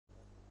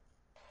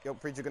Yo,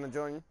 Preacher gonna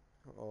join?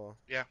 Or...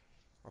 Yeah.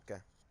 Okay.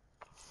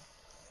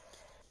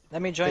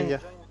 Let me join. Yeah.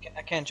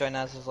 I can't join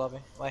Az's lobby.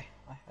 Why?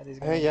 Why are these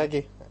guys? Hey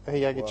Yagi.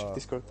 Hey Yagi, Wow. check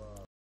Discord.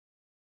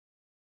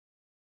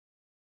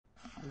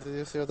 Did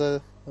you see what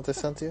I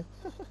sent you?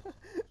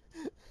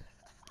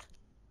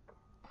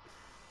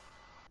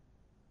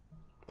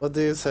 What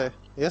do you say?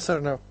 Yes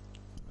or no?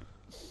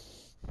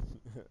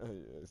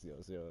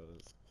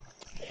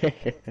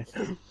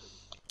 yes.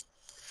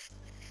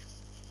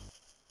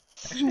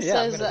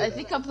 Yeah, Says, I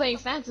think I'm playing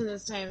Phantom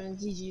this time and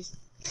GG's.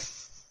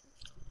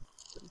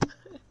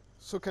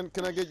 So can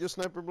I get your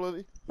sniper,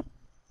 Bloody?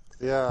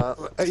 Yeah.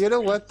 You know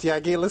what,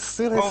 Yagi? Let's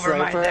steal his Over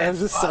my sniper dead and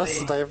just start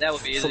body. That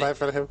would be easy.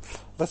 sniping him.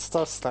 Let's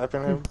start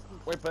sniping him.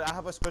 Wait, but I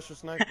have a special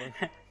sniper.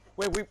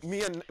 Wait,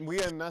 we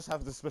and Nas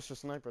have the special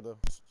sniper though.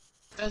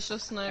 Special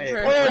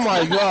sniper. Oh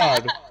my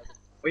god!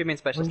 What do you mean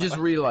special? I just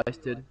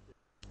realized it.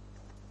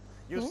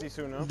 You'll see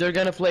soon, huh? They're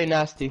gonna play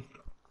nasty.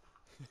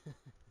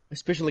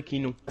 Especially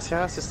Kino.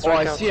 Yes, Oh,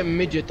 I see a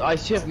midget. I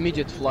see a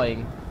midget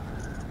flying.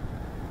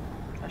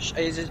 Are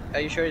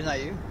you sure it's not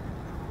you?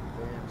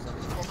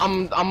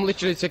 I'm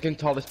literally second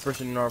tallest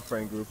person in our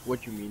friend group.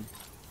 What you mean?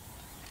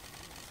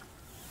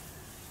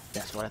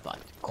 That's what I thought.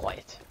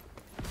 Quiet.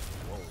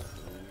 Whoa,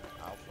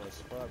 dude. Alpha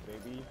as fuck,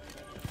 baby.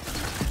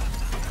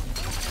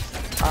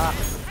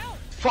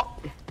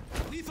 Fuck.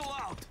 Lethal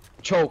out.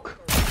 Choke.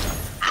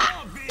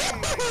 Oh,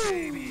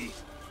 baby.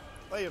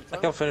 Play it, I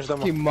son. can finish them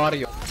Team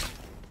Mario. Behind.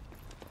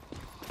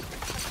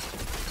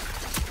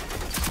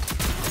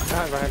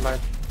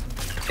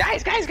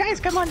 Guys,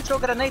 come on, throw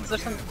grenades or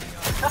something.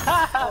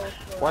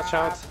 Watch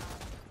out.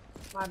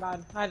 My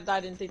bad. I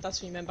didn't think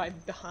that's what you meant by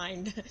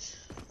behind.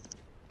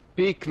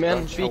 Peek, man.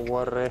 Don't you Peek.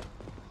 worry.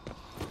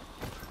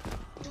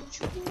 Don't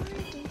you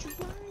worry,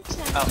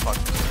 Oh fuck.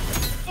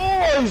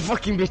 Oh, you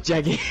fucking bitch,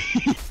 Jaggy.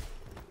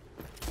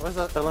 Where's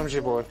that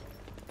LMG boy?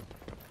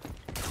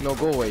 No,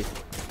 go away.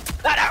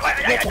 No,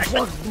 What the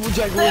fuck,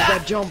 Jaggy? Where's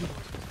that jump?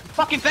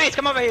 Fucking face,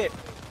 come over here.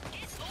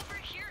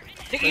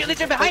 He's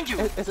literally behind you.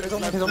 It's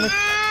on me. Give me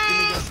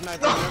your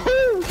sniper.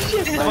 man.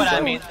 This is what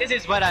I mean. This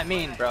is what I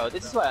mean, bro.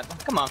 This is what.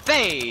 Come on,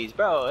 face,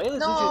 bro. It is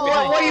No. literally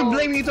Why behind are you. you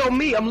blaming it on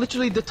me? I'm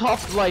literally the top,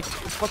 like,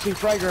 fucking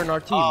fragger in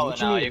our team. Oh What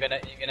you no, mean? you're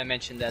gonna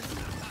mention that.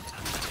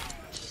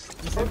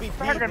 He's MVP,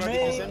 brother.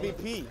 He's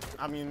MVP.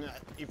 I mean,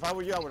 if I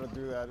were you, I wouldn't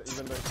do that,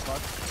 even though it's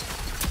fucked.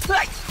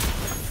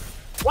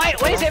 Why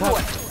is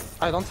everyone?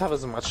 I don't have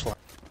as much life.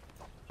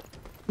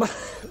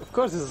 Of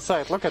course he's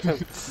inside, look at him.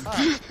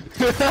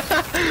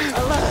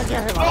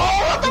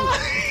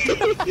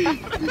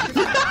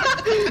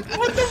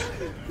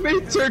 They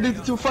turned it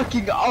into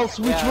fucking all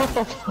switch. Yeah. What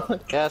the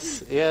fuck?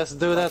 Yes,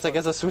 do that. I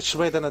guess a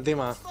switchblade and a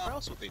Dima. What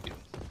else would they do?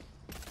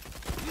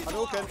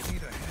 Hadouken.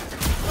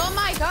 Oh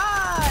my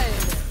god!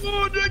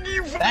 Oh, Jaggy,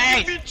 you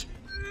Hey! bitch!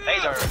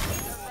 Phaser.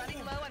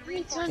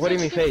 What do you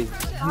mean, phase?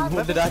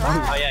 What did I do?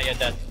 Oh yeah, you're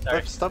dead.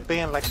 Sorry. Stop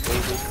being like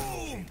baby.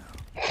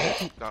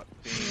 Not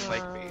being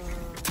like me.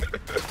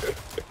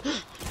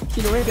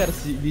 You know, I gotta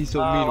be so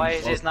mean. Why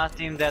is this not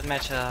team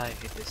deathmatch? I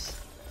hate this.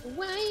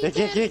 Why Yeah.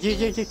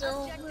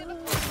 so rude?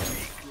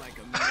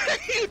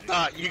 You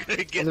thought you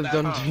could get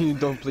that?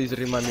 Don't please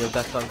remind me of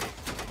that song.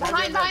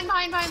 Behind.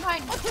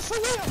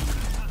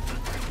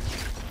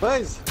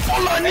 Boys!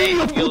 ¡Hola,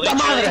 niño, puta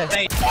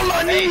madre!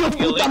 ¡Hola, niño,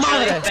 puta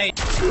madre!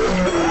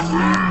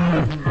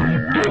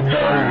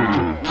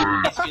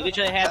 You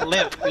literally had to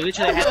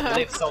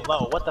live so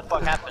low. What the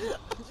fuck happened?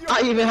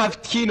 I even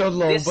have Kino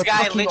low, This but guy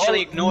fucking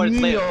literally ignored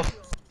Neo. live.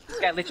 This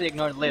guy literally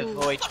ignored live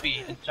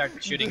OHP and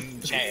started shooting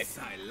Jag.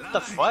 What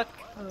the fuck?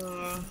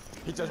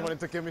 He just wanted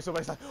to kill me, so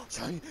he's like, oh,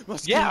 sorry,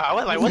 must Yeah, I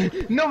was like,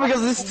 what? No,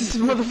 because this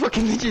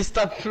motherfucking ninja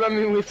stopped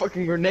slamming with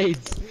fucking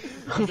grenades.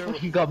 I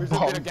fucking got We just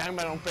did a bombed.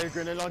 gangbang on face,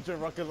 grenade launcher,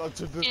 rocket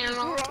launcher.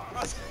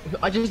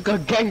 I just got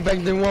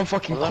gangbanged in one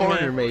fucking Well,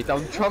 corner, man. mate.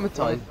 I'm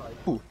traumatized.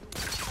 Ooh,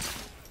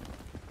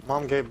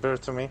 Mom gave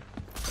birth to me.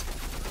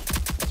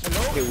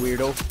 okay,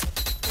 weirdo.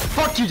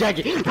 Fuck you,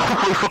 Jackie! You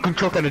fucking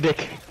choke on the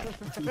dick.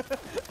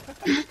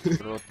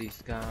 Roti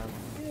scan.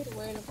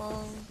 Wait a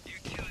moment.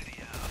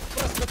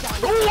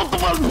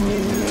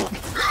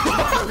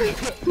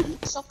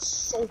 Sucks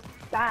so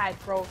bad,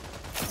 bro.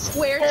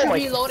 Square to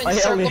reload and I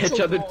circle only to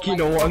headshotted roll.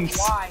 Kino Like, once.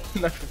 Why?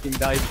 And I fucking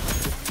died.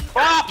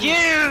 Fuck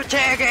you,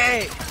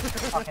 Taggy!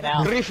 Fucking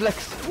hell.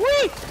 Reflex.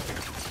 Whee!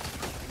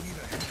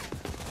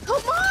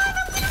 Come on, I'm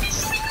gonna be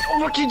shooting. Oh,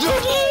 fuck you,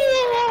 Jackie!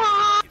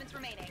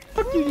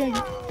 Fuck you,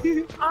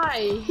 Jackie. I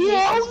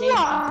hate this game.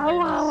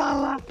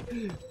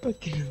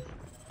 Okay.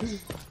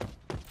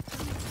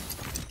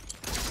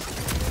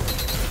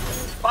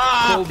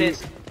 Fuck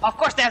this. Of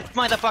course that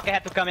motherfucker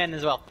had to come in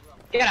as well.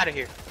 Get out of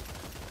here.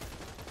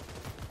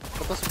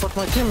 Gotta support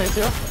my teammates,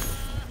 yo.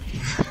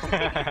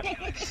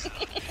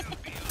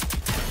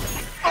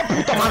 Oh,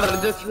 puta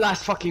madre, this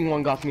last fucking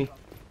one got me.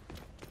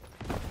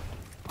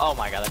 Oh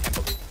my god, I can't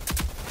believe.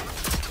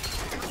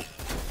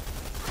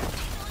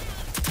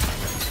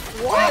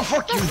 Oh,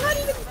 fuck you!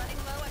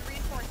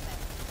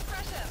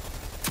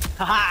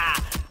 Haha!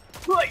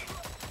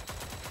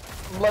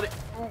 Bloody.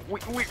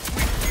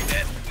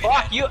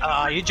 Fuck you!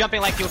 You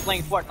jumping like you were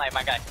playing Fortnite,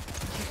 my guy.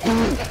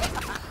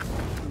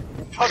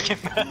 Fucking.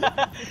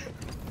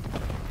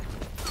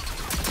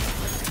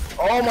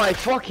 Oh my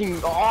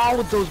fucking, all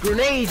of those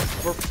grenades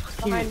were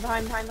fucking...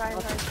 Behind.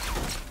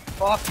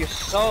 Fuck, you're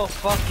so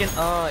fucking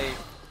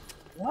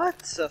What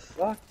the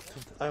fuck?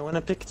 I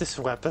wanna pick this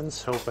weapon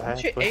so bad,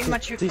 Don't you but aim it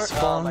at you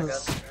despawns oh my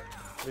god.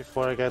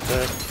 before I get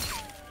there.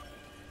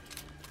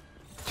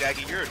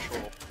 Jaggy, you're a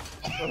troll.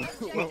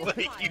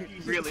 Like, you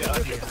really are.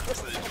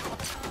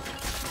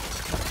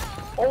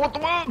 Oh, what the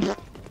fuck?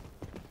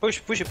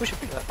 Push it.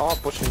 Oh,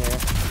 pushing here.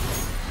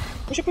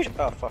 Push it.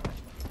 Oh fuck.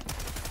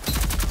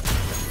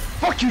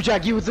 Fuck you,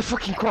 Jaggy, with the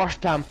fucking cross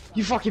spam.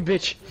 You fucking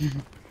bitch.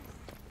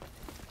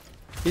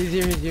 He's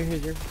here.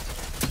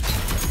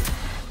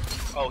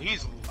 Oh, he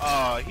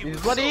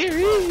was Bloody so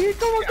here.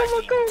 Come on.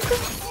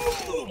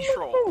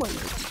 troll.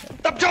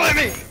 Stop trolling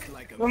me!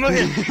 I'm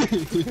looking.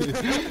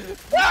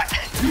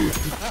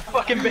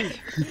 Fucking bitch.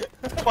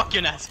 Fuck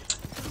your ass.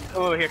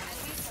 Come over here.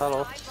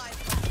 Hello.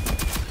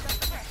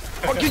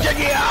 Fuck you,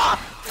 Jaggy! Ah!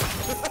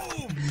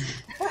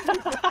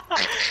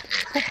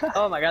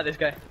 Oh my god, this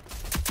guy.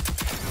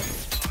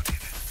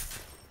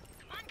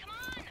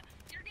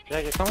 Yeah,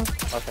 you coming?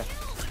 Okay.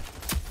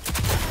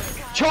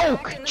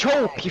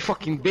 Choke, you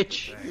fucking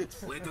bitch.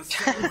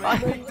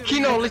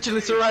 Kino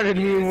literally surrounded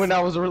me when I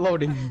was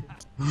reloading.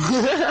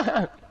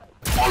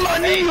 Hola,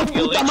 niño,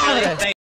 puta madre!